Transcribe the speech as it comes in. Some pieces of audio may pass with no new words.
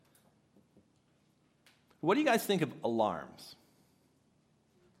What do you guys think of alarms?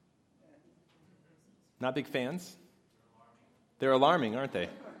 Not big fans? They're alarming, aren't they?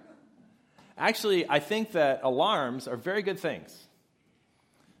 Actually, I think that alarms are very good things.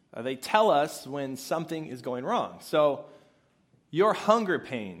 They tell us when something is going wrong. So your hunger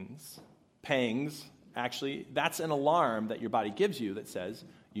pangs, actually, that's an alarm that your body gives you that says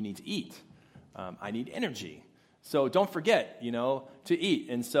you need to eat. I need energy. So don't forget, to eat.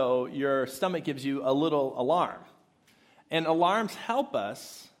 And so your stomach gives you a little alarm. And alarms help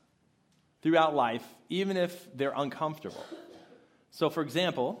us throughout life, even if they're uncomfortable. So, for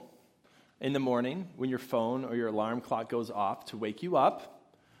example, in the morning, when your phone or your alarm clock goes off to wake you up,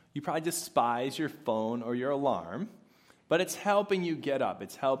 you probably despise your phone or your alarm, but it's helping you get up.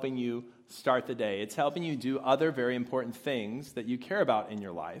 It's helping you start the day. It's helping you do other very important things that you care about in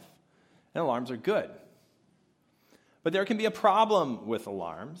your life. And alarms are good. But there can be a problem with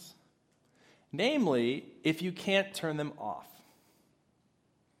alarms, namely, if you can't turn them off.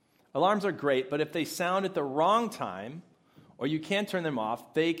 Alarms are great, but if they sound at the wrong time, or you can't turn them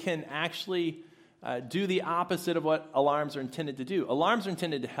off, they can actually do the opposite of what alarms are intended to do. Alarms are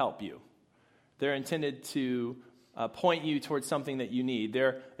intended to help you. They're intended to point you towards something that you need.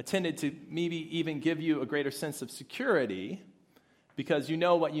 They're intended to maybe even give you a greater sense of security because you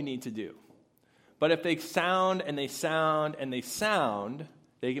know what you need to do. But if they sound and they sound and they sound,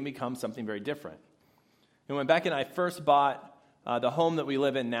 they can become something very different. And when Beck and I first bought the home that we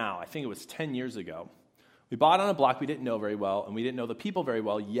live in now, I think it was 10 years ago, we bought on a block we didn't know very well, and we didn't know the people very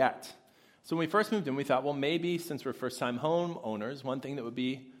well yet. So when we first moved in, we thought, well, maybe since we're first-time homeowners, one thing that would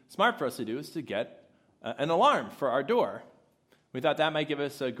be smart for us to do is to get an alarm for our door. We thought that might give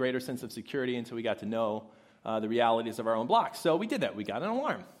us a greater sense of security until we got to know the realities of our own block. So we did that. We got an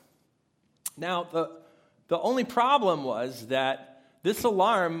alarm. Now, the only problem was that this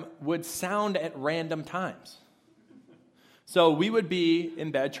alarm would sound at random times. So we would be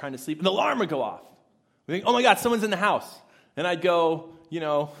in bed trying to sleep, and the alarm would go off. We think, oh my God, someone's in the house. And I'd go,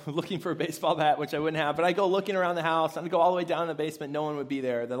 looking for a baseball bat, which I wouldn't have, but I'd go looking around the house. I'd go all the way down in the basement. No one would be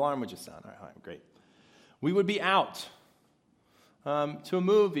there. The alarm would just sound. All right, great. We would be out to a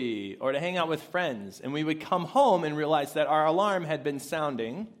movie or to hang out with friends, and we would come home and realize that our alarm had been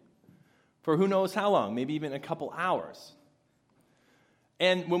sounding for who knows how long, maybe even a couple hours.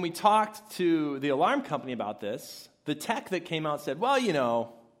 And when we talked to the alarm company about this, the tech that came out said,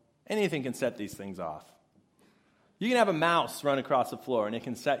 well, anything can set these things off. You can have a mouse run across the floor and it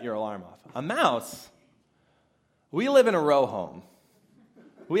can set your alarm off. A mouse? We live in a row home.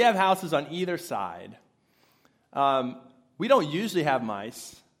 We have houses on either side. We don't usually have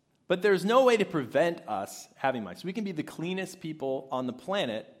mice, but there's no way to prevent us having mice. We can be the cleanest people on the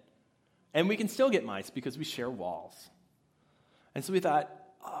planet, and we can still get mice because we share walls. And so we thought,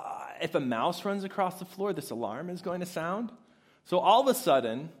 if a mouse runs across the floor, this alarm is going to sound. So all of a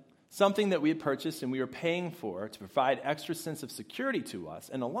sudden, something that we had purchased and we were paying for to provide extra sense of security to us,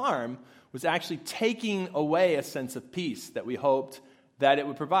 an alarm, was actually taking away a sense of peace that we hoped that it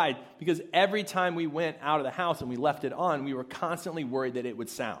would provide, because every time we went out of the house and we left it on, we were constantly worried that it would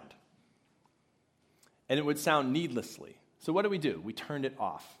sound. And it would sound needlessly. So what did? We turned it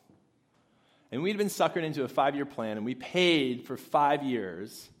off. And we'd been suckered into a 5-year plan, and we paid for 5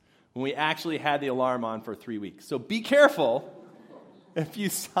 years when we actually had the alarm on for 3 weeks. So be careful if you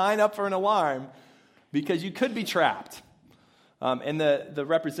sign up for an alarm, because you could be trapped. And the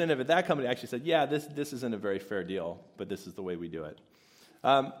representative at that company actually said, yeah, this isn't a very fair deal, but this is the way we do it.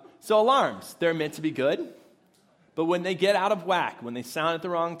 So alarms, they're meant to be good, but when they get out of whack, when they sound at the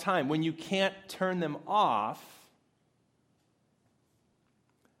wrong time, when you can't turn them off,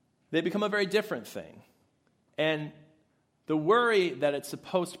 they become a very different thing. And the worry that it's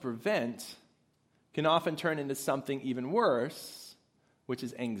supposed to prevent can often turn into something even worse, which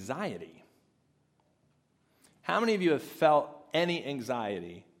is anxiety. How many of you have felt any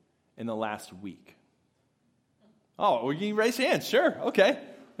anxiety in the last week? Oh, well, you can raise your hands. Sure, okay.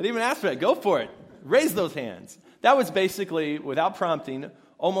 I didn't even ask for that. Go for it. Raise those hands. That was basically, without prompting,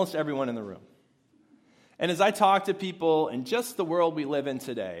 almost everyone in the room. And as I talk to people in just the world we live in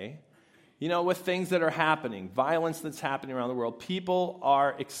today, with things that are happening, violence that's happening around the world, people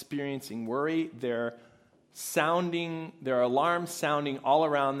are experiencing worry. They're their alarms sounding all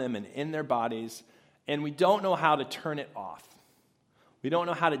around them and in their bodies, and we don't know how to turn it off. We don't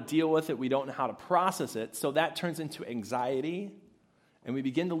know how to deal with it. We don't know how to process it. So that turns into anxiety, and we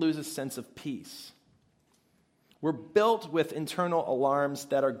begin to lose a sense of peace. We're built with internal alarms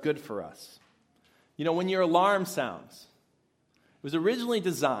that are good for us. When your alarm sounds, it was originally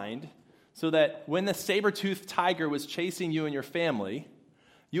designed so that when the saber-toothed tiger was chasing you and your family,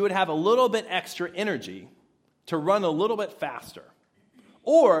 you would have a little bit extra energy to run a little bit faster.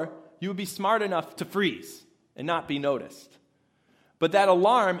 Or you would be smart enough to freeze and not be noticed. But that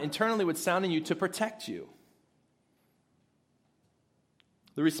alarm internally would sound in you to protect you.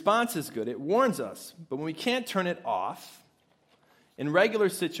 The response is good. It warns us. But when we can't turn it off, in regular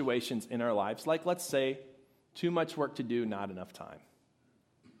situations in our lives, like let's say, too much work to do, not enough time.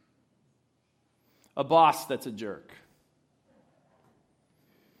 A boss that's a jerk.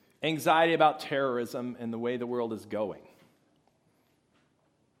 Anxiety about terrorism and the way the world is going.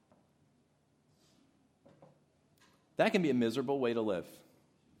 That can be a miserable way to live.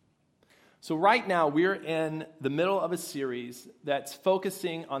 So right now, we're in the middle of a series that's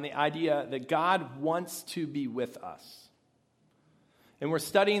focusing on the idea that God wants to be with us. And we're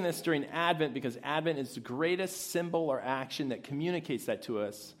studying this during Advent because Advent is the greatest symbol or action that communicates that to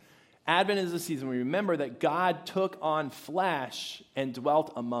us. Advent is a season we remember that God took on flesh and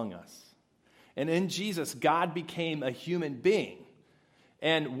dwelt among us. And in Jesus, God became a human being.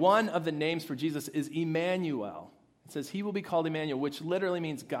 And one of the names for Jesus is Emmanuel. It says he will be called Emmanuel, which literally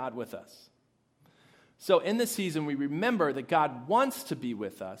means God with us. So in this season, we remember that God wants to be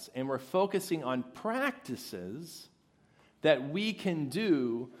with us, and we're focusing on practices that we can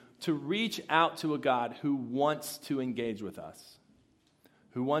do to reach out to a God who wants to engage with us,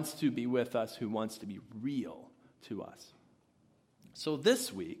 who wants to be with us, who wants to be real to us. So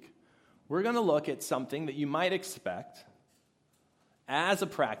this week, we're going to look at something that you might expect as a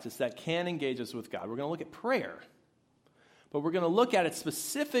practice that can engage us with God. We're going to look at prayer. But we're going to look at it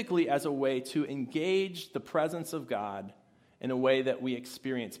specifically as a way to engage the presence of God in a way that we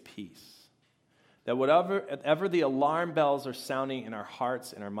experience peace. That whatever the alarm bells are sounding in our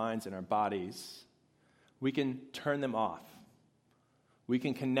hearts, in our minds, in our bodies, we can turn them off. We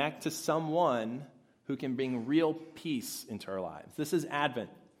can connect to someone who can bring real peace into our lives. This is Advent.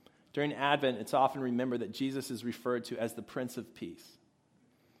 During Advent, it's often remembered that Jesus is referred to as the Prince of Peace.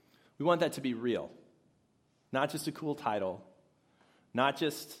 We want that to be real. Not just a cool title, not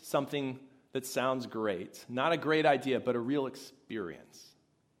just something that sounds great, not a great idea, but a real experience.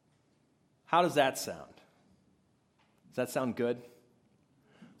 How does that sound? Does that sound good?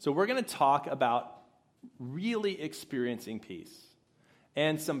 So we're going to talk about really experiencing peace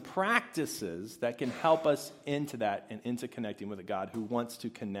and some practices that can help us into that and into connecting with a God who wants to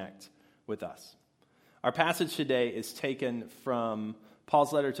connect with us. Our passage today is taken from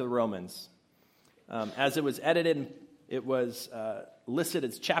Paul's letter to the Romans. As it was edited, it was listed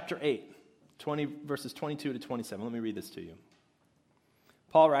as chapter 8, verses 22 to 27. Let me read this to you.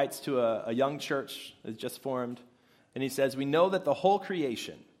 Paul writes to a young church that's just formed, and he says, "We know that the whole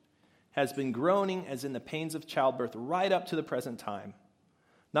creation has been groaning as in the pains of childbirth right up to the present time.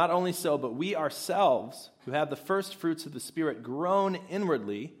 Not only so, but we ourselves, who have the first fruits of the Spirit, groan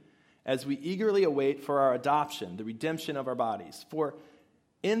inwardly as we eagerly await for our adoption, the redemption of our bodies. For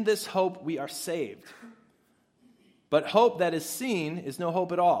in this hope we are saved. But hope that is seen is no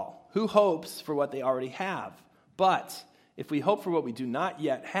hope at all. Who hopes for what they already have? But if we hope for what we do not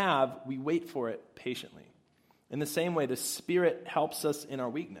yet have, we wait for it patiently. In the same way, the Spirit helps us in our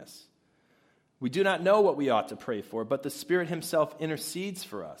weakness. We do not know what we ought to pray for, but the Spirit himself intercedes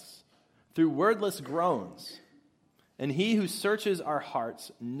for us through wordless groans. And he who searches our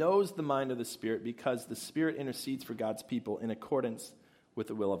hearts knows the mind of the Spirit, because the Spirit intercedes for God's people in accordance with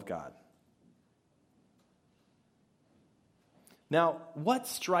the will of God." Now, what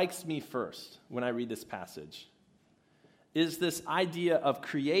strikes me first when I read this passage is this idea of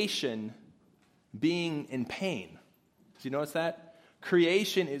creation being in pain. Do you notice that?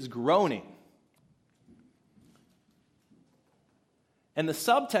 Creation is groaning. And the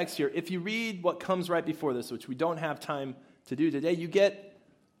subtext here, if you read what comes right before this, which we don't have time to do today, you get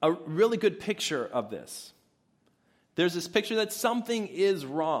a really good picture of this. There's this picture that something is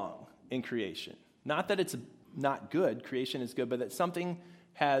wrong in creation. Not that it's not good, creation is good, but that something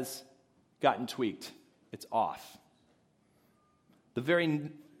has gotten tweaked. It's off. The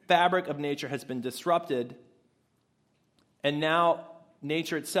very fabric of nature has been disrupted, and now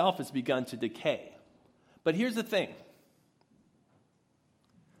nature itself has begun to decay. But here's the thing.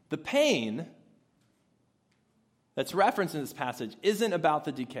 The pain that's referenced in this passage isn't about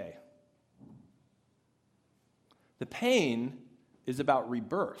the decay. The pain is about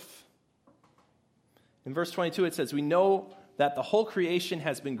rebirth. In verse 22, it says, "We know that the whole creation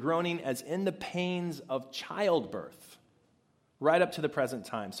has been groaning as in the pains of childbirth, right up to the present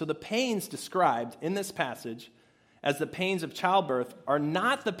time." So the pains described in this passage as the pains of childbirth are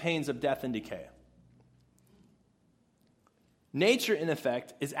not the pains of death and decay. Nature, in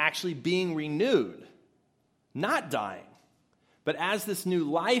effect, is actually being renewed, not dying. But But as this new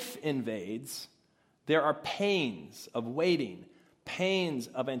life invades, there are pains of waiting, pains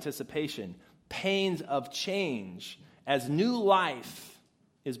of anticipation, pains of change as new life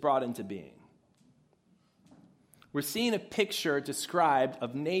is brought into being. We're seeing a picture described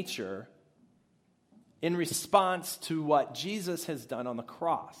of nature in response to what Jesus has done on the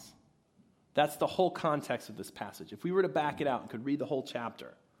cross. That's the whole context of this passage. If we were to back it out and could read the whole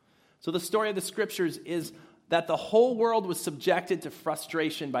chapter. So the story of the scriptures is that the whole world was subjected to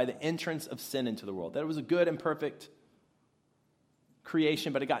frustration by the entrance of sin into the world. That it was a good and perfect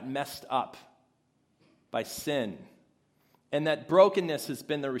creation, but it got messed up by sin. And that brokenness has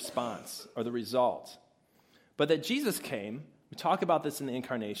been the response or the result. But that Jesus came, we talk about this in the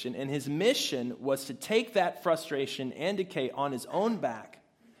incarnation, and his mission was to take that frustration and decay on his own back,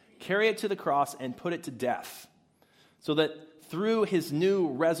 carry it to the cross, and put it to death, so that through his new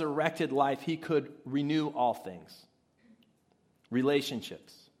resurrected life, he could renew all things.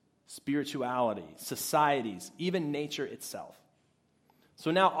 Relationships, spirituality, societies, even nature itself.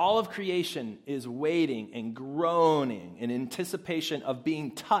 So now all of creation is waiting and groaning in anticipation of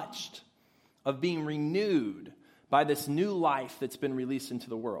being touched, of being renewed by this new life that's been released into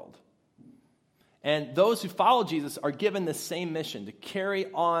the world. And those who follow Jesus are given the same mission, to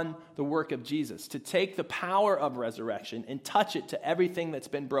carry on the work of Jesus, to take the power of resurrection and touch it to everything that's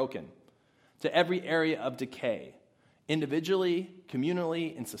been broken, to every area of decay, individually,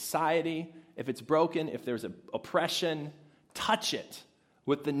 communally, in society. If it's broken, if there's oppression, touch it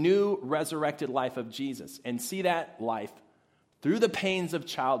with the new resurrected life of Jesus and see that life through the pains of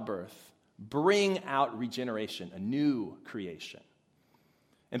childbirth bring out regeneration, a new creation.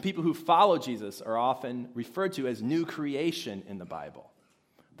 And people who follow Jesus are often referred to as new creation in the Bible.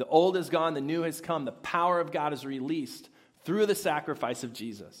 The old is gone, the new has come. The power of God is released through the sacrifice of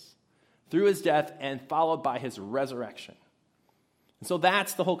Jesus, through his death, and followed by his resurrection. And so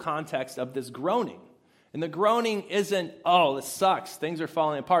that's the whole context of this groaning. And the groaning isn't, oh, this sucks, things are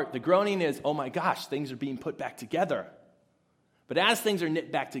falling apart. The groaning is, oh my gosh, things are being put back together. But as things are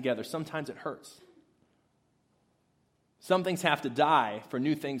knit back together, sometimes it hurts. Some things have to die for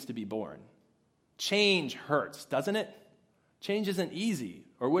new things to be born. Change hurts, doesn't it? Change isn't easy,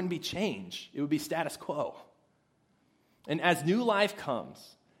 or it wouldn't be change. It would be status quo. And as new life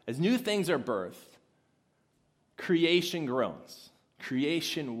comes, as new things are birthed, creation groans.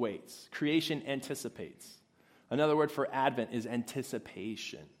 Creation waits. Creation anticipates. Another word for Advent is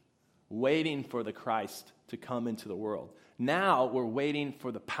anticipation. Waiting for the Christ to come into the world. Now we're waiting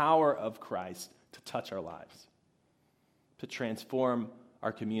for the power of Christ to touch our lives, to transform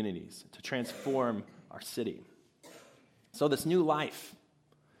our communities, to transform our city. So this new life,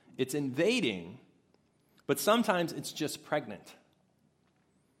 it's invading, but sometimes it's just pregnant.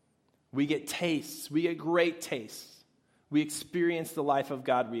 We get tastes, we get great tastes. We experience the life of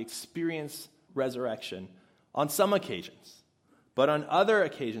God, we experience resurrection on some occasions. But on other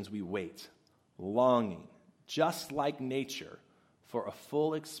occasions we wait, longing, just like nature, for a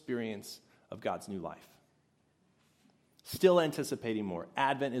full experience of God's new life. Still anticipating more.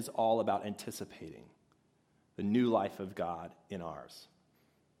 Advent is all about anticipating the new life of God in ours.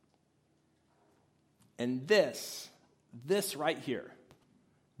 And this right here,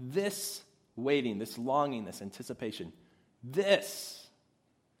 this waiting, this longing, this anticipation, this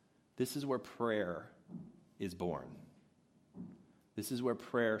is where prayer is born. This is where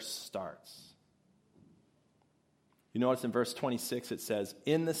prayer starts. You notice in verse 26 it says,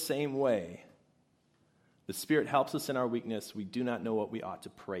 in the same way, the Spirit helps us in our weakness. We do not know what we ought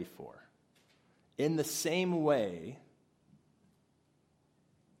to pray for. In the same way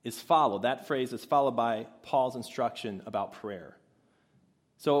is followed. That phrase is followed by Paul's instruction about prayer.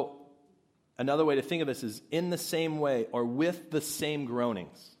 So another way to think of this is in the same way or with the same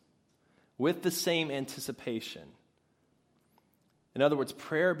groanings, with the same anticipation. In other words,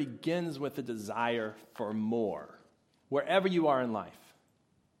 prayer begins with a desire for more, wherever you are in life.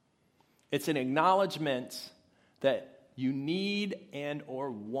 It's an acknowledgement that you need and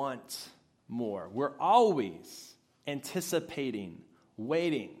or want more. We're always anticipating,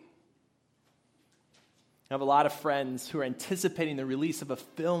 waiting. I have a lot of friends who are anticipating the release of a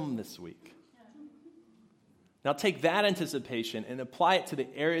film this week. Now take that anticipation and apply it to the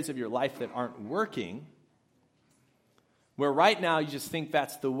areas of your life that aren't working, where right now you just think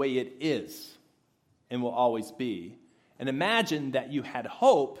that's the way it is and will always be. And imagine that you had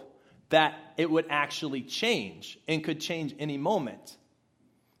hope that it would actually change and could change any moment.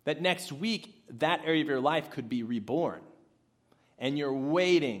 That next week, that area of your life could be reborn. And you're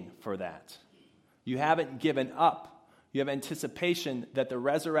waiting for that. You haven't given up. You have anticipation that the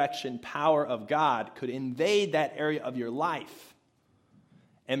resurrection power of God could invade that area of your life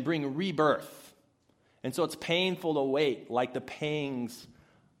and bring rebirth. And so it's painful to wait, like the pangs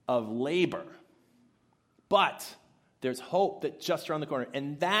of labor. But there's hope that's just around the corner.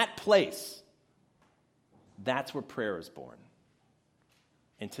 And that place, that's where prayer is born.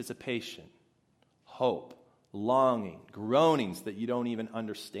 Anticipation, hope, longing, groanings that you don't even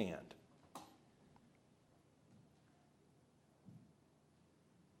understand.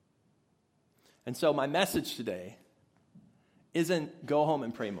 And so my message today isn't go home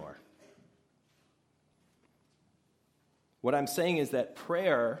and pray more. What I'm saying is that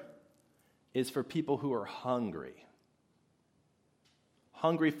prayer is for people who are hungry.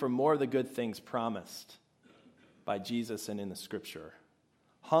 Hungry for more of the good things promised by Jesus and in the Scripture.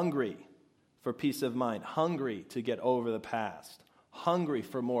 Hungry for peace of mind. Hungry to get over the past. Hungry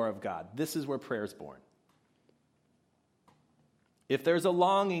for more of God. This is where prayer is born. If there's a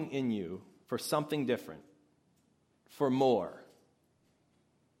longing in you for something different, for more,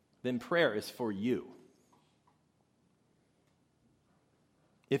 then prayer is for you.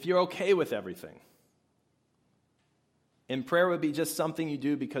 If you're okay with everything, and prayer would be just something you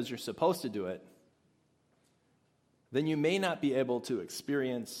do because you're supposed to do it, then you may not be able to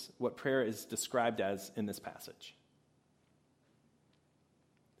experience what prayer is described as in this passage.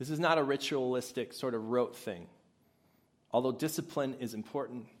 This is not a ritualistic sort of rote thing. Although discipline is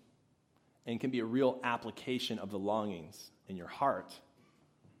important and can be a real application of the longings in your heart,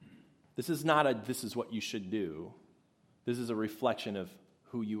 this is not a this is what you should do. This is a reflection of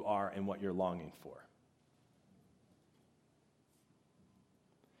who you are and what you're longing for.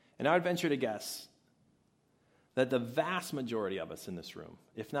 And I would venture to guess that the vast majority of us in this room,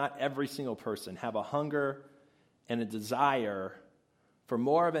 if not every single person, have a hunger and a desire for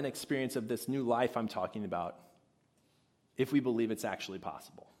more of an experience of this new life I'm talking about, if we believe it's actually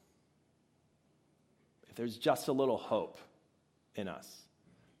possible. If there's just a little hope in us,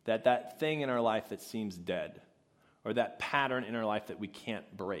 that thing in our life that seems dead, or that pattern in our life that we can't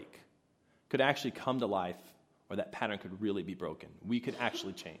break, could actually come to life, or that pattern could really be broken. We could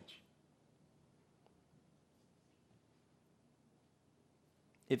actually change.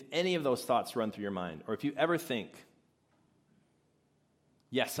 If any of those thoughts run through your mind, or if you ever think,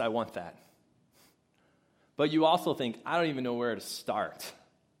 yes, I want that, but you also think, I don't even know where to start,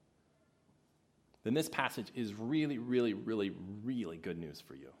 then this passage is really, really, really, really good news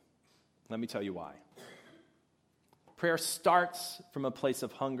for you. Let me tell you why. Prayer starts from a place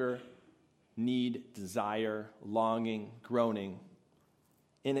of hunger, need, desire, longing, groaning,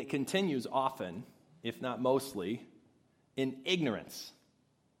 and it continues often, if not mostly, in ignorance.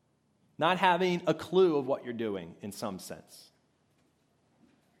 Not having a clue of what you're doing in some sense.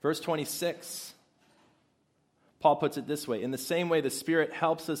 Verse 26, Paul puts it this way: in the same way the Spirit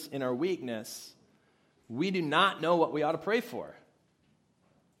helps us in our weakness, we do not know what we ought to pray for.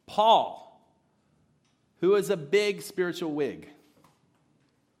 Paul, who is a big spiritual wig,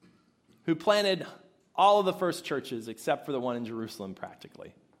 who planted all of the first churches except for the one in Jerusalem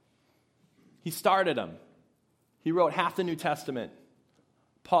practically. He started them. He wrote half the New Testament.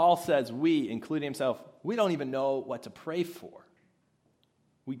 Paul says we, including himself, we don't even know what to pray for.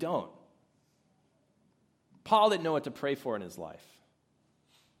 We don't. Paul didn't know what to pray for in his life.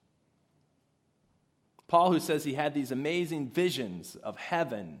 Paul, who says he had these amazing visions of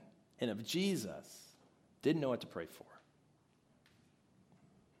heaven and of Jesus, didn't know what to pray for.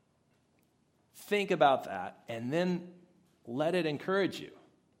 Think about that and then let it encourage you.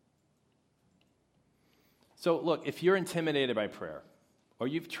 So look, if you're intimidated by prayer, or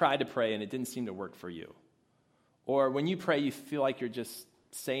you've tried to pray and it didn't seem to work for you, or when you pray you feel like you're just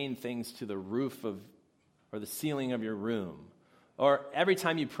saying things to the roof of or the ceiling of your room, or every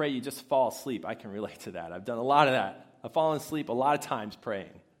time you pray you just fall asleep. I can relate to that. I've done a lot of that. I've fallen asleep a lot of times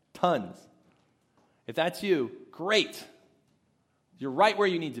praying. Tons. If that's you, great. You're right where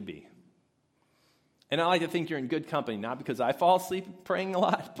you need to be. And I like to think you're in good company, not because I fall asleep praying a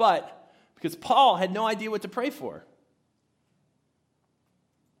lot, but because Paul had no idea what to pray for.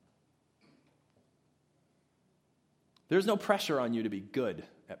 There's no pressure on you to be good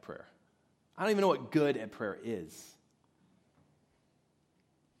at prayer. I don't even know what good at prayer is.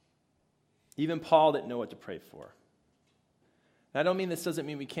 Even Paul didn't know what to pray for. And I don't mean this doesn't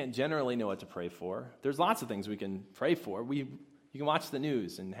mean we can't generally know what to pray for. There's lots of things we can pray for. You can watch the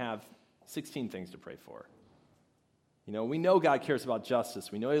news and have 16 things to pray for. You know, we know God cares about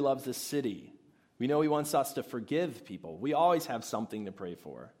justice. We know he loves this city. We know he wants us to forgive people. We always have something to pray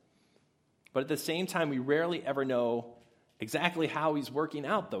for. But at the same time, we rarely ever know exactly how he's working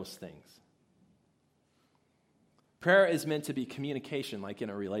out those things. Prayer is meant to be communication, like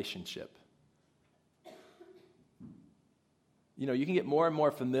in a relationship. you can get more and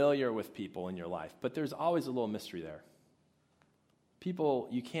more familiar with people in your life, but there's always a little mystery there. People,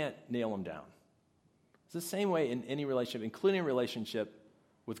 you can't nail them down. It's the same way in any relationship, including a relationship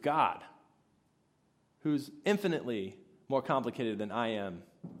with God, who's infinitely more complicated than I am,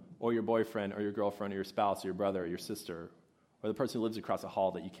 or your boyfriend, or your girlfriend, or your spouse, or your brother, or your sister, or the person who lives across the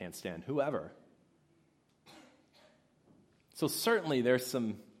hall that you can't stand, whoever. So certainly there's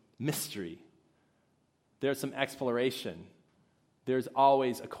some mystery. There's some exploration. There's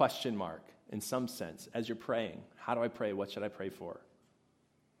always a question mark in some sense as you're praying. How do I pray? What should I pray for?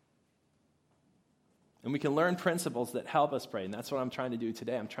 And we can learn principles that help us pray, and that's what I'm trying to do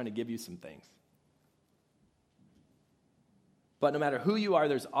today. I'm trying to give you some things. But no matter who you are,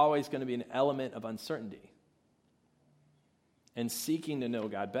 there's always going to be an element of uncertainty and seeking to know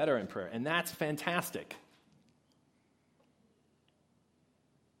God better in prayer, and that's fantastic.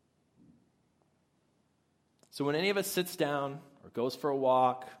 So when any of us sits down or goes for a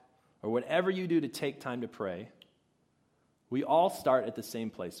walk or whatever you do to take time to pray, we all start at the same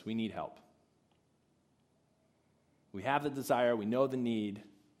place. We need help. We have the desire. We know the need.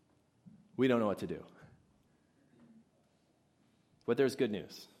 We don't know what to do. But there's good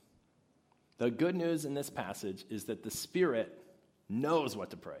news. The good news in this passage is that the Spirit knows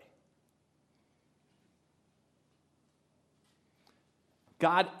what to pray.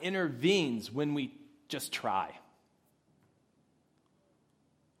 God intervenes when we just try.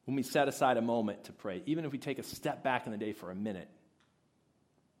 When we set aside a moment to pray, even if we take a step back in the day for a minute.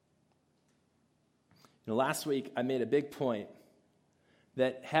 Last week I made a big point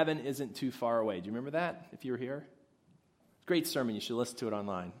that heaven isn't too far away. Do you remember that, if you were here? Great sermon. You should listen to it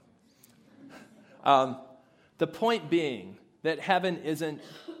online. The point being that heaven isn't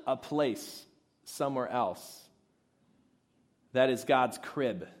a place somewhere else. That is God's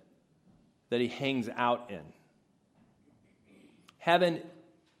crib that he hangs out in. Heaven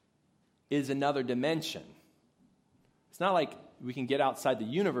is another dimension. It's not like we can get outside the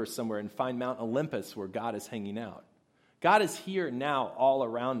universe somewhere and find Mount Olympus where God is hanging out. God is here now all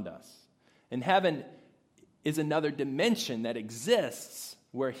around us. And heaven is another dimension that exists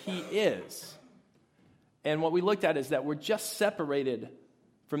where he is. And what we looked at is that we're just separated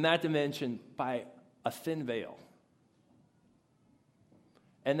from that dimension by a thin veil.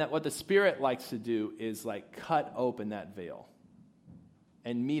 And that what the Spirit likes to do is like cut open that veil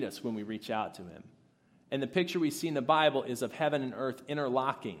and meet us when we reach out to him. And the picture we see in the Bible is of heaven and earth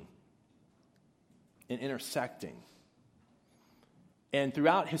interlocking and intersecting. And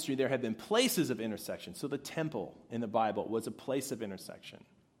throughout history, there have been places of intersection. So the temple in the Bible was a place of intersection.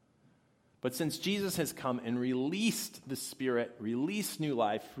 But since Jesus has come and released the Spirit, released new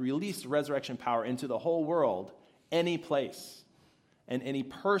life, released resurrection power into the whole world, any place and any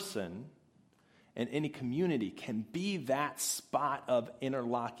person and any community can be that spot of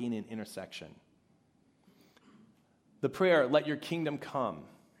interlocking and intersection. The prayer, let your kingdom come,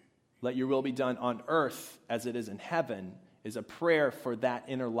 let your will be done on earth as it is in heaven, is a prayer for that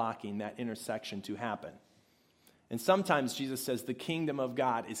interlocking, that intersection to happen. And sometimes Jesus says the kingdom of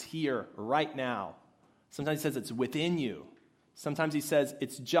God is here right now. Sometimes he says it's within you. Sometimes he says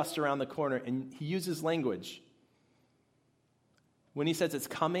it's just around the corner, and he uses language. When he says it's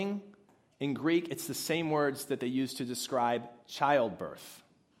coming, in Greek, it's the same words that they use to describe childbirth.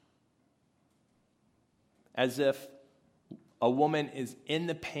 As if a woman is in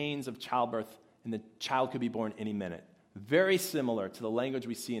the pains of childbirth and the child could be born any minute. Very similar to the language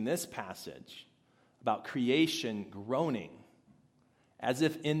we see in this passage about creation groaning, as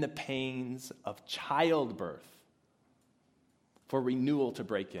if in the pains of childbirth, for renewal to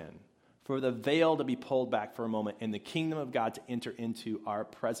break in, for the veil to be pulled back for a moment, and the kingdom of God to enter into our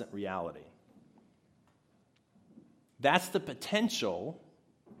present reality. That's the potential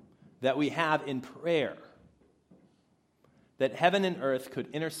that we have in prayer. That heaven and earth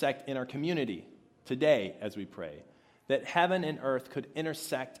could intersect in our community today as we pray. That heaven and earth could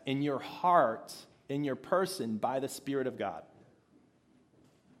intersect in your heart, in your person, by the Spirit of God.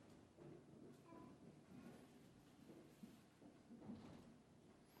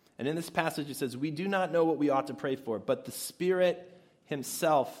 And in this passage it says, we do not know what we ought to pray for, but the Spirit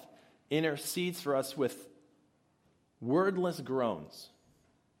himself intercedes for us with wordless groans.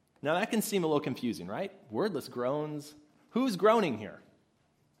 Now that can seem a little confusing, right? Wordless groans. Who's groaning here?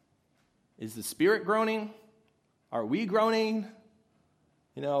 Is the Spirit groaning? Are we groaning?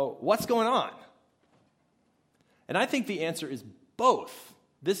 What's going on? And I think the answer is both.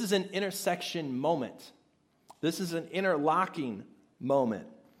 This is an intersection moment. This is an interlocking moment.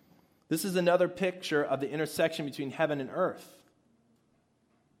 This is another picture of the intersection between heaven and earth.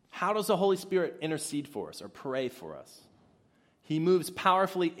 How does the Holy Spirit intercede for us or pray for us? He moves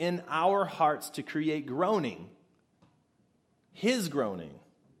powerfully in our hearts to create groaning, his groaning,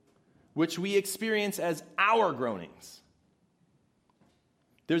 which we experience as our groanings.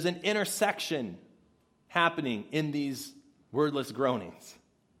 There's an intersection happening in these wordless groanings.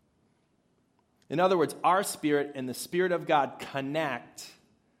 In other words, our spirit and the Spirit of God connect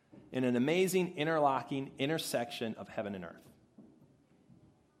in an amazing interlocking intersection of heaven and earth.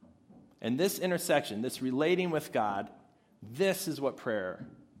 And this intersection, this relating with God, this is what prayer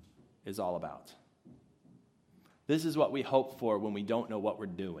is all about. This is what we hope for when we don't know what we're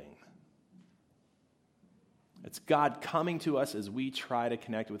doing. It's God coming to us as we try to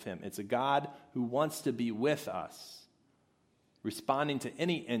connect with him. It's a God who wants to be with us, responding to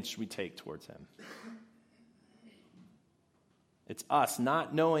any inch we take towards him. It's us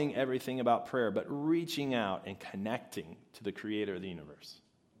not knowing everything about prayer, but reaching out and connecting to the creator of the universe.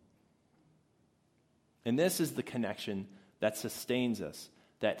 And this is the connection that sustains us,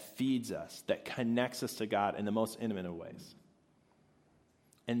 that feeds us, that connects us to God in the most intimate of ways.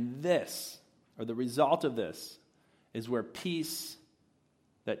 And this, or the result of this, is where peace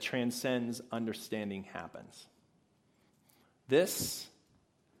that transcends understanding happens. This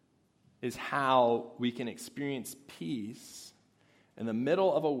is how we can experience peace in the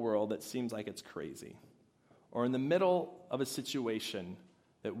middle of a world that seems like it's crazy, or in the middle of a situation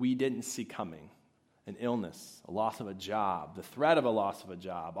that we didn't see coming. An illness, a loss of a job, the threat of a loss of a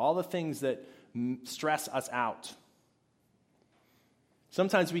job, all the things that stress us out.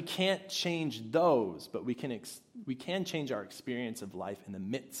 Sometimes we can't change those, but we can change our experience of life in the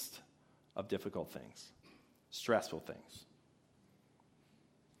midst of difficult things, stressful things.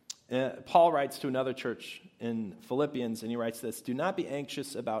 Paul writes to another church in Philippians, and he writes this: "Do not be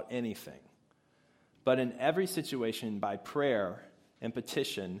anxious about anything, but in every situation by prayer and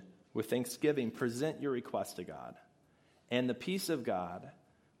petition with thanksgiving present your request to God. And the peace of God,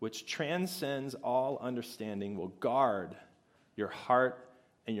 which transcends all understanding, will guard your heart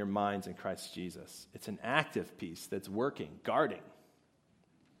and your minds in Christ Jesus." It's an active peace that's working, guarding.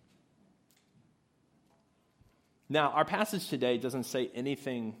 Now, our passage today doesn't say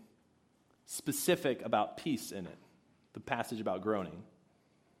anything specific about peace in it, the passage about groaning.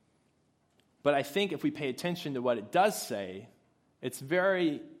 But I think if we pay attention to what it does say, it's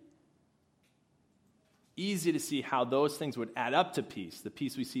very easy to see how those things would add up to peace, the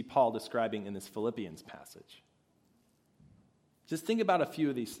peace we see Paul describing in this Philippians passage. Just think about a few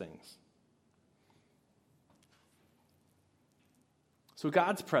of these things. So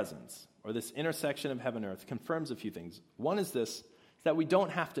God's presence, or this intersection of heaven and earth, confirms a few things. One is this, that we don't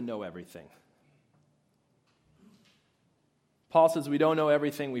have to know everything. Paul says we don't know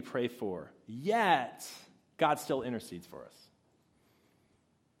everything we pray for, yet God still intercedes for us.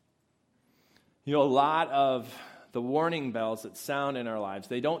 You know, a lot of the warning bells that sound in our lives,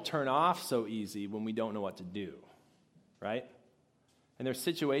 they don't turn off so easy when we don't know what to do, right? And there's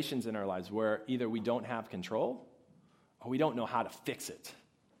situations in our lives where either we don't have control or we don't know how to fix it.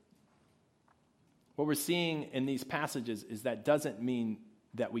 What we're seeing in these passages is that doesn't mean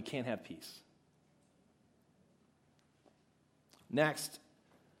that we can't have peace. Next,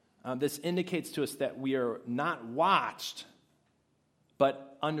 this indicates to us that we are not watched,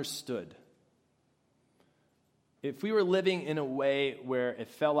 but understood. If we were living in a way where it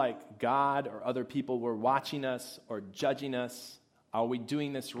felt like God or other people were watching us or judging us, are we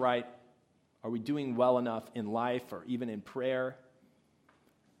doing this right? Are we doing well enough in life or even in prayer?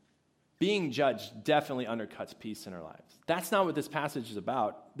 Being judged definitely undercuts peace in our lives. That's not what this passage is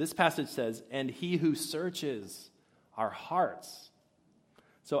about. This passage says, "And he who searches our hearts."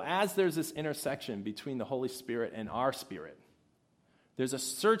 So as there's this intersection between the Holy Spirit and our spirit, there's a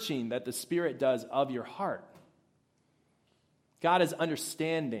searching that the Spirit does of your heart. God is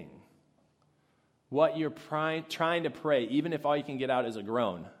understanding what you're trying to pray, even if all you can get out is a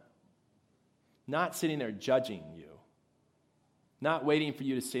groan. Not sitting there judging you. Not waiting for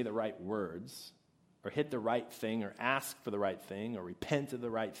you to say the right words, or hit the right thing, or ask for the right thing, or repent of the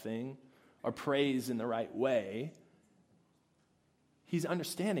right thing, or praise in the right way. He's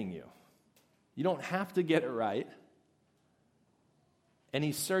understanding you. You don't have to get it right. And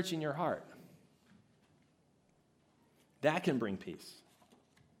he's searching your heart. That can bring peace.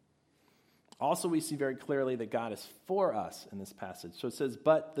 Also, we see very clearly that God is for us in this passage. So it says,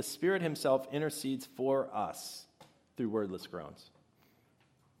 "But the Spirit himself intercedes for us through wordless groans."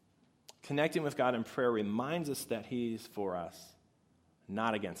 Connecting with God in prayer reminds us that he's for us,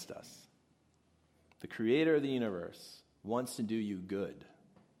 not against us. The creator of the universe wants to do you good.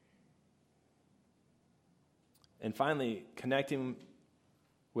 And finally, connecting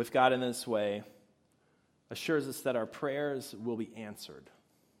with God in this way assures us that our prayers will be answered.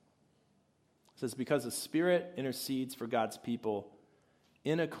 It says, because the Spirit intercedes for God's people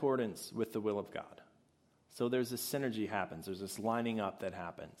in accordance with the will of God. So there's this synergy happens. There's this lining up that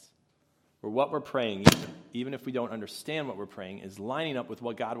happens. Where what we're praying, even if we don't understand what we're praying, is lining up with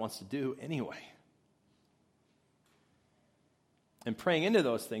what God wants to do anyway. And praying into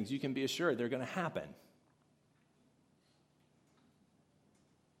those things, you can be assured they're going to happen.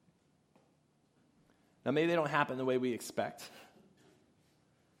 Now, maybe they don't happen the way we expect.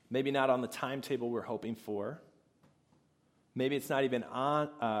 Maybe not on the timetable we're hoping for. Maybe it's not even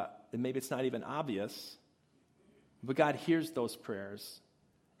obvious. But God hears those prayers,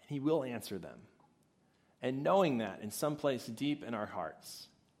 and He will answer them. And knowing that in some place deep in our hearts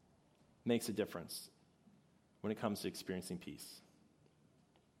makes a difference when it comes to experiencing peace.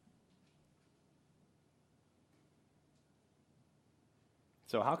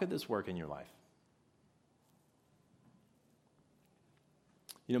 So how could this work in your life?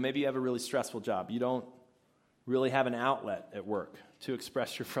 Maybe you have a really stressful job. You don't really have an outlet at work to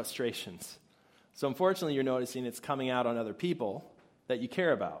express your frustrations. So unfortunately, you're noticing it's coming out on other people that you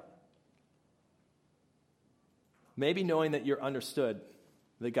care about. Maybe knowing that you're understood,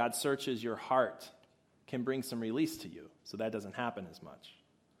 that God searches your heart, can bring some release to you, so that doesn't happen as much.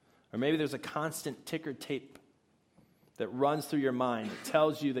 Or maybe there's a constant ticker tape that runs through your mind that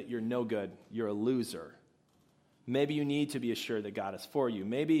tells you that you're no good, you're a loser. Maybe you need to be assured that God is for you.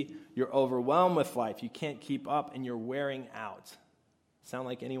 Maybe you're overwhelmed with life, you can't keep up, and you're wearing out. Sound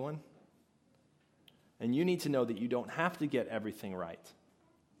like anyone? And you need to know that you don't have to get everything right.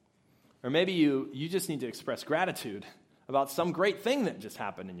 Or maybe you just need to express gratitude about some great thing that just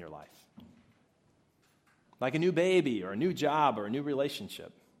happened in your life. Like a new baby or a new job or a new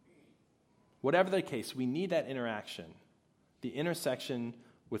relationship. Whatever the case, we need that interaction, the intersection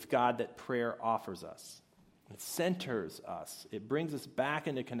with God that prayer offers us. It centers us. It brings us back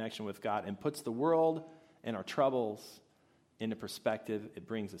into connection with God and puts the world and our troubles into perspective. It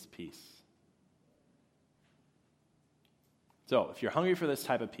brings us peace. So, if you're hungry for this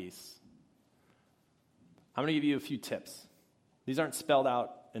type of peace, I'm going to give you a few tips. These aren't spelled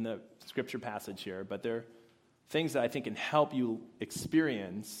out in the scripture passage here, but they're things that I think can help you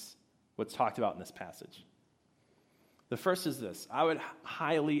experience what's talked about in this passage. The first is this. I would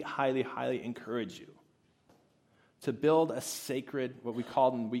highly, highly, highly encourage you to build a sacred, what we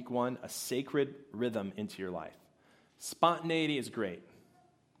called in week 1, a sacred rhythm into your life. Spontaneity is great.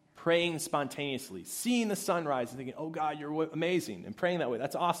 Praying spontaneously, seeing the sunrise and thinking, oh God, you're amazing, and praying that way,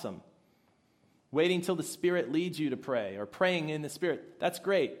 that's awesome. Waiting till the Spirit leads you to pray, or praying in the Spirit, that's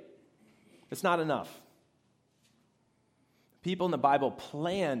great. It's not enough. People in the Bible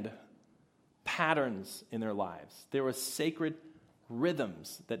planned patterns in their lives. There were sacred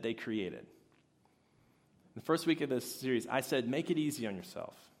rhythms that they created. The first week of this series, I said, make it easy on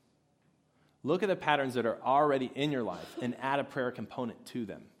yourself. Look at the patterns that are already in your life and add a prayer component to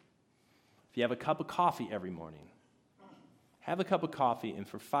them. If you have a cup of coffee every morning, have a cup of coffee and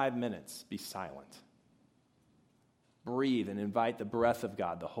for 5 minutes, be silent. Breathe and invite the breath of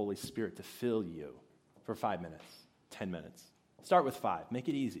God, the Holy Spirit, to fill you for 5 minutes, 10 minutes. Start with 5. Make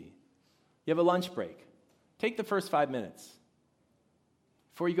it easy. You have a lunch break. Take the first 5 minutes.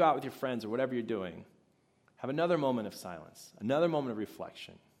 Before you go out with your friends or whatever you're doing, have another moment of silence, another moment of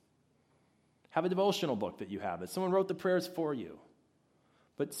reflection. Have a devotional book that you have, that someone wrote the prayers for you.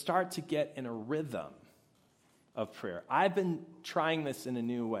 But start to get in a rhythm of prayer. I've been trying this in a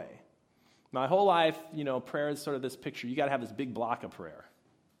new way. My whole life, prayer is sort of this picture. You got to have this big block of prayer.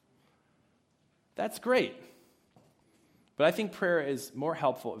 That's great. But I think prayer is more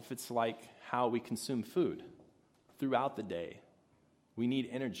helpful if it's like how we consume food throughout the day. We need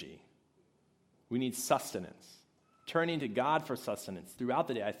energy. We need sustenance. Turning to God for sustenance throughout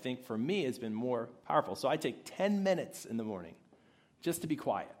the day, I think, for me, has been more powerful. So I take 10 minutes in the morning just to be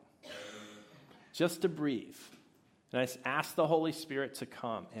quiet, just to breathe. And I ask the Holy Spirit to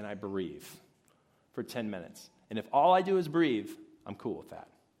come, and I breathe for 10 minutes. And if all I do is breathe, I'm cool with that.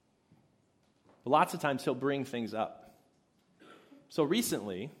 But lots of times, He'll bring things up. So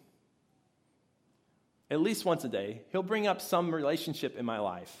recently, at least once a day, He'll bring up some relationship in my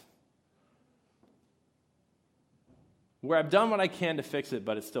life where I've done what I can to fix it,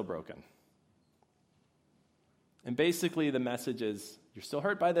 but it's still broken. And basically the message is, you're still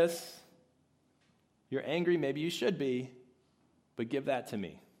hurt by this, you're angry, maybe you should be, but give that to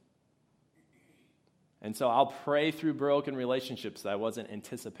me. And so I'll pray through broken relationships that I wasn't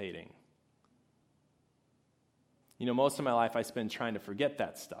anticipating. Most of my life I spend trying to forget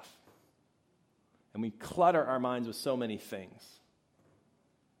that stuff. And we clutter our minds with so many things.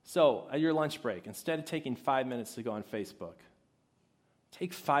 So, at your lunch break, instead of taking 5 minutes to go on Facebook,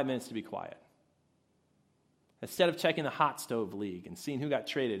 take 5 minutes to be quiet. Instead of checking the hot stove league and seeing who got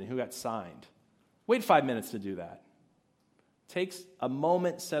traded and who got signed, wait 5 minutes to do that. Take a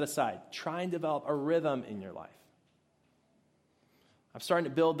moment set aside. Try and develop a rhythm in your life. I'm starting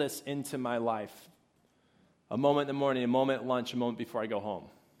to build this into my life. A moment in the morning, a moment at lunch, a moment before I go home.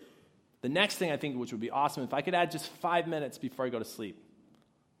 The next thing I think which would be awesome, if I could add just 5 minutes before I go to sleep,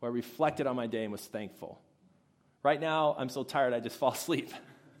 where I reflected on my day and was thankful. Right now, I'm so tired I just fall asleep.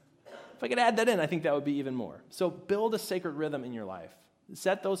 If I could add that in, I think that would be even more. So build a sacred rhythm in your life.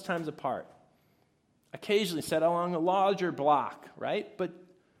 Set those times apart. Occasionally set along a larger block, right? But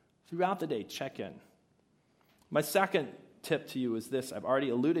throughout the day, check in. My second tip to you is this, I've already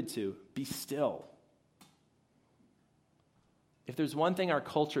alluded to, be still. If there's one thing our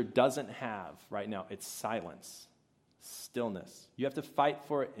culture doesn't have right now, it's silence, stillness. You have to fight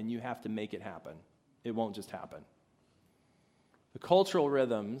for it, and you have to make it happen. It won't just happen. The cultural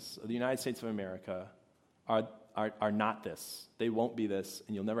rhythms of the United States of America are not this. They won't be this,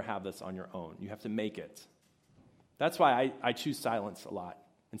 and you'll never have this on your own. You have to make it. That's why I choose silence a lot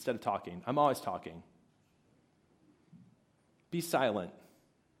instead of talking. I'm always talking. Be silent.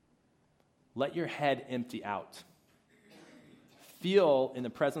 Let your head empty out. Feel in the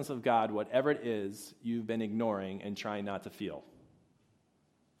presence of God whatever it is you've been ignoring and trying not to feel.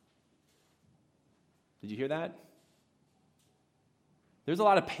 Did you hear that? There's a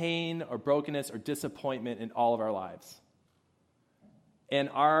lot of pain or brokenness or disappointment in all of our lives. And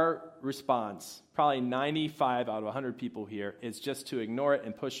our response, probably 95 out of 100 people here, is just to ignore it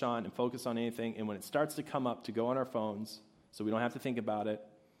and push on and focus on anything. And when it starts to come up, to go on our phones so we don't have to think about it,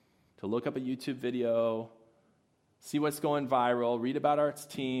 to look up a YouTube video, see what's going viral, read about our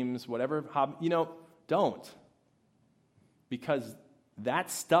teams, whatever hobby, don't. Because that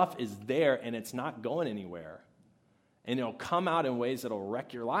stuff is there and it's not going anywhere. And it'll come out in ways that'll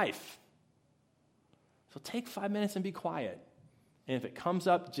wreck your life. So take 5 minutes and be quiet. And if it comes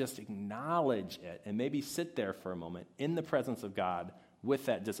up, just acknowledge it and maybe sit there for a moment in the presence of God with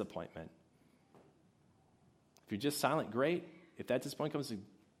that disappointment. If you're just silent, great. If that disappointment comes,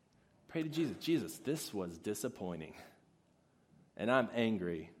 pray to Jesus. Jesus, this was disappointing. And I'm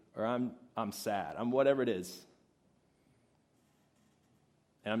angry, or I'm sad. I'm whatever it is.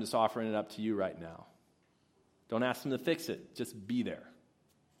 And I'm just offering it up to you right now. Don't ask him to fix it. Just be there.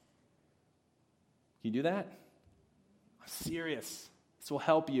 Can you do that? I'm serious. This will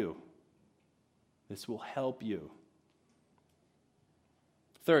help you. This will help you.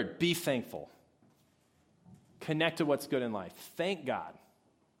 Third, be thankful. Connect to what's good in life. Thank God.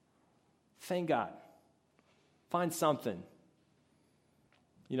 Thank God. Find something.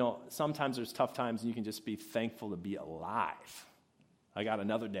 Sometimes there's tough times and you can just be thankful to be alive. I got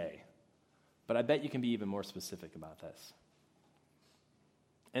another day. But I bet you can be even more specific about this.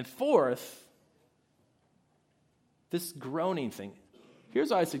 And fourth, this groaning thing.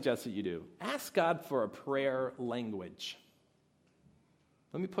 Here's what I suggest that you do. Ask God for a prayer language.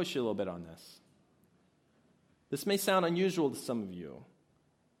 Let me push you a little bit on this. This may sound unusual to some of you.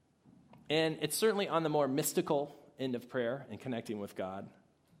 And it's certainly on the more mystical end of prayer and connecting with God.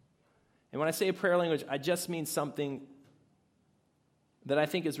 And when I say a prayer language, I just mean something that I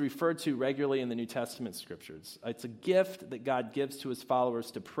think is referred to regularly in the New Testament scriptures. It's a gift that God gives to his followers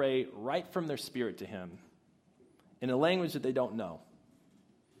to pray right from their spirit to him in a language that they don't know,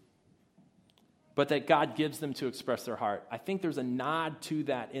 but that God gives them to express their heart. I think there's a nod to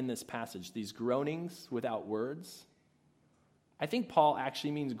that in this passage, these groanings without words. I think Paul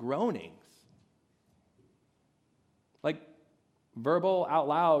actually means groanings. Like verbal, out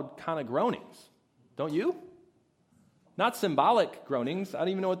loud kind of groanings. Don't you? Not symbolic groanings. I don't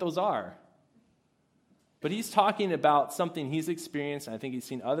even know what those are. But he's talking about something he's experienced, and I think he's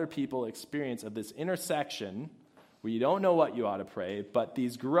seen other people experience of this intersection where you don't know what you ought to pray, but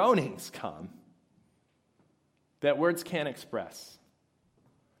these groanings come that words can't express.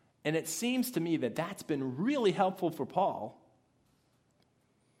 And it seems to me that that's been really helpful for Paul.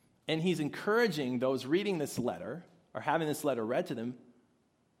 And he's encouraging those reading this letter or having this letter read to them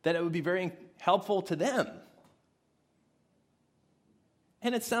that it would be very helpful to them.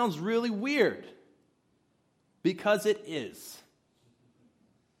 And it sounds really weird because it is.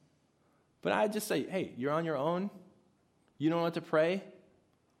 But I just say, hey, you're on your own. You don't know what to pray.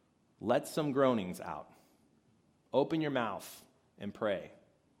 Let some groanings out. Open your mouth and pray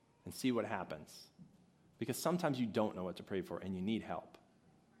and see what happens. Because sometimes you don't know what to pray for and you need help.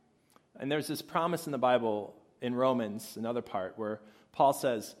 And there's this promise in the Bible in Romans, another part, where Paul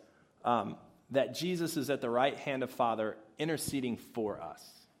says that Jesus is at the right hand of Father interceding for us.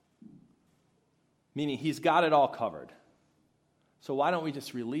 Meaning he's got it all covered. So why don't we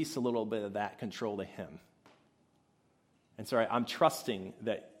just release a little bit of that control to him? And so I'm trusting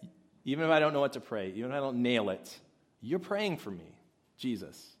that even if I don't know what to pray, even if I don't nail it, you're praying for me,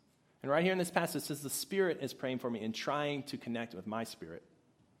 Jesus. And right here in this passage it says the Spirit is praying for me and trying to connect with my spirit.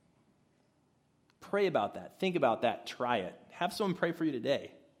 Pray about that. Think about that. Try it. Have someone pray for you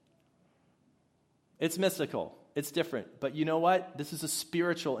today. It's mystical. It's different. But you know what? This is a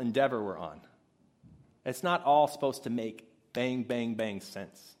spiritual endeavor we're on. It's not all supposed to make bang, bang, bang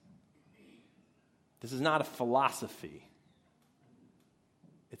sense. This is not a philosophy.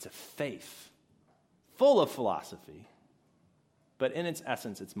 It's a faith full of philosophy, but in its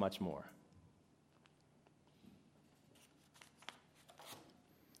essence, it's much more.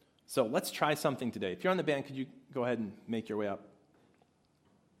 So let's try something today. If you're on the band, could you go ahead and make your way up?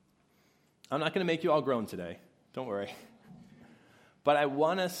 I'm not going to make you all groan today. Don't worry. But I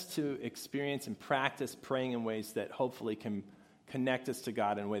want us to experience and practice praying in ways that hopefully can connect us to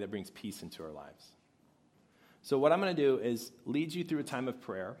God in a way that brings peace into our lives. So what I'm going to do is lead you through a time of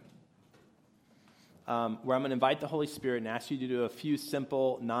prayer where I'm going to invite the Holy Spirit and ask you to do a few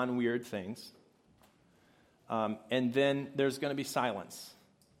simple, non-weird things. And then there's going to be silence.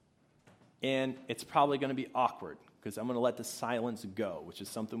 And it's probably going to be awkward because I'm going to let the silence go, which is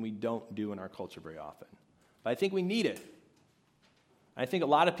something we don't do in our culture very often. But I think we need it. I think a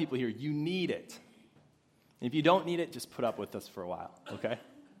lot of people here, you need it. And if you don't need it, just put up with us for a while, okay?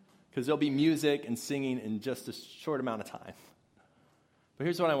 Because there'll be music and singing in just a short amount of time. But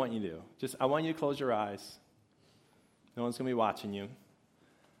here's what I want you to do. I want you to close your eyes. No one's going to be watching you.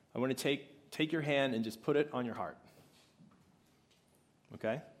 I want to take your hand and just put it on your heart.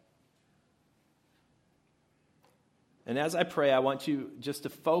 Okay? And as I pray, I want you just to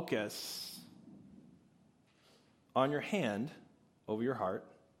focus on your hand over your heart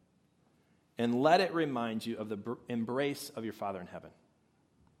and let it remind you of the embrace of your Father in heaven.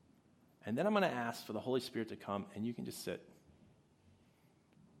 And then I'm going to ask for the Holy Spirit to come, and you can just sit.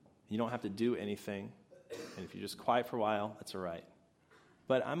 You don't have to do anything. And if you're just quiet for a while, that's all right.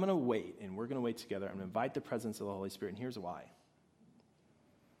 But I'm going to wait, and we're going to wait together. I'm going to invite the presence of the Holy Spirit, and here's why.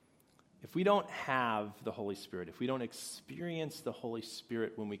 If we don't have the Holy Spirit, if we don't experience the Holy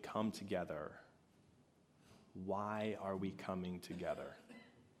Spirit when we come together, why are we coming together?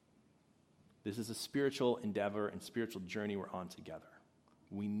 This is a spiritual endeavor and spiritual journey we're on together.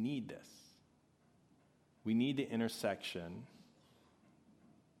 We need this. We need the intersection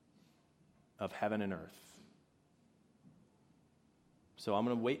of heaven and earth. So I'm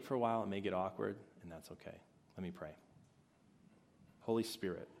going to wait for a while. It may get awkward, and that's okay. Let me pray. Holy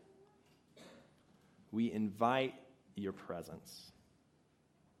Spirit, we invite your presence.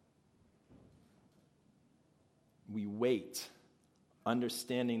 We wait,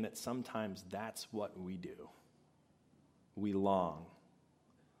 understanding that sometimes that's what we do. We long.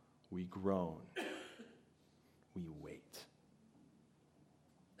 We groan. We wait.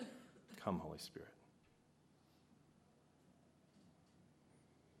 Come, Holy Spirit.